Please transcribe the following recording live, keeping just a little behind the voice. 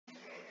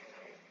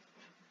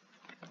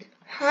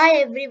Hi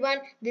everyone,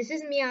 this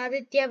is me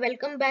Aditya.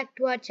 Welcome back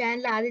to our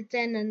channel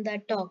Aditya Nanda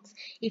Talks.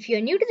 If you are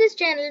new to this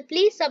channel,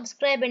 please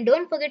subscribe and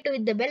don't forget to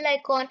hit the bell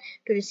icon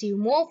to receive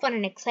more fun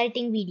and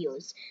exciting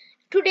videos.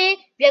 Today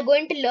we are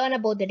going to learn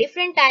about the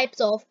different types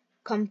of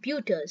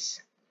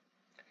computers.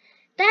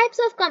 Types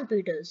of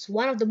computers.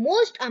 One of the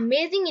most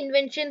amazing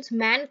inventions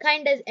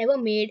mankind has ever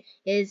made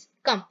is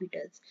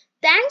computers.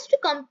 Thanks to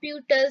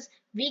computers,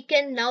 we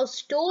can now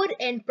store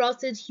and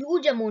process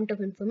huge amount of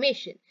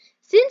information.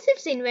 Since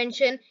its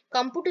invention,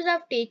 computers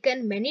have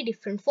taken many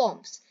different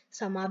forms.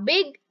 Some are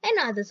big and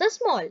others are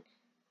small.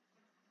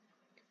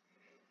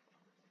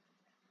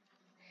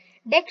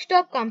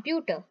 Desktop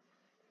computer.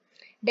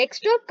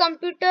 Desktop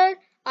computers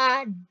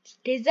are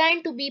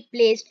designed to be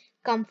placed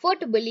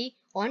comfortably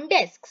on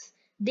desks.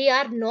 They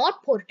are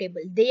not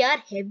portable. They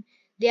are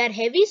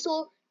heavy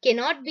so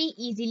cannot be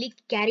easily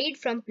carried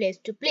from place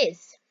to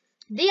place.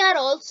 They are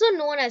also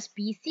known as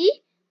PC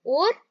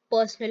or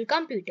personal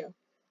computer.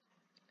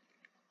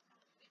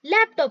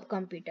 Laptop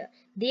computer.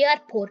 They are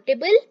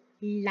portable,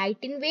 light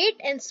in weight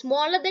and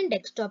smaller than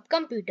desktop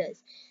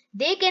computers.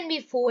 They can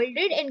be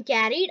folded and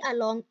carried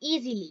along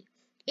easily.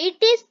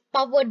 It is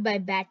powered by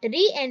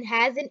battery and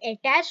has an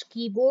attached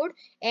keyboard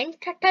and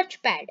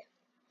touchpad.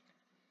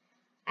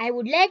 I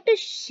would like to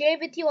share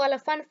with you all a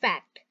fun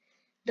fact.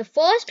 The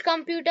first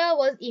computer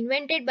was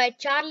invented by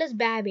Charles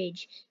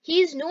Babbage.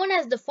 He is known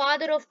as the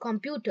father of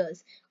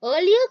computers.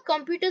 Earlier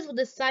computers were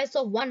the size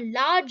of one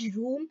large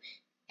room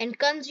and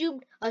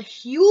consumed a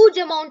huge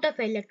amount of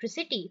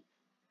electricity.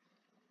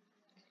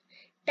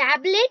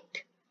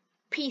 Tablet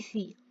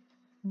PC.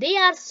 They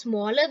are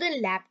smaller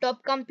than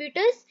laptop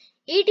computers.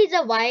 It is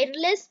a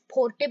wireless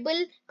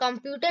portable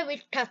computer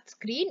with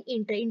touchscreen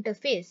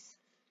interface.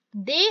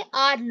 They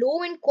are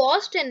low in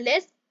cost and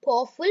less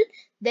powerful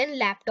than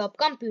laptop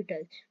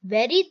computers.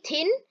 Very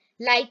thin,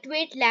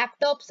 lightweight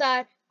laptops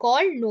are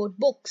called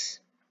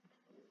notebooks.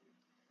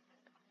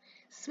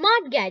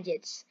 Smart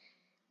gadgets.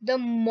 The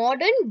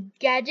modern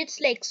gadgets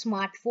like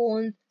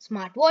smartphones,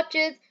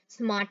 smartwatches,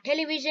 smart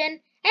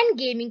television, and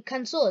gaming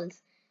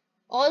consoles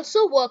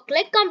also work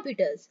like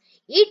computers.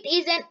 It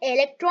is an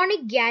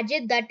electronic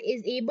gadget that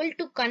is able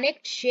to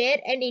connect,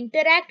 share, and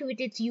interact with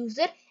its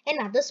user and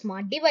other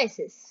smart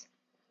devices.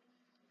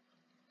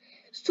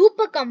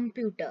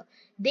 Supercomputer.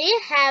 They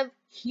have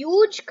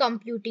huge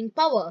computing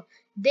power.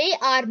 They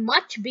are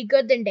much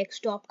bigger than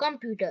desktop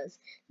computers.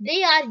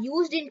 They are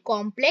used in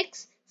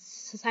complex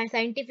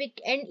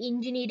scientific and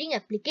engineering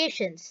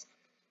applications.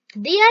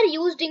 They are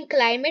used in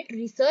climate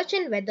research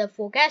and weather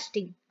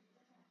forecasting.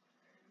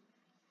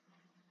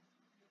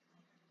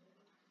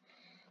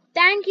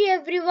 Thank you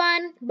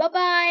everyone. Bye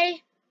bye.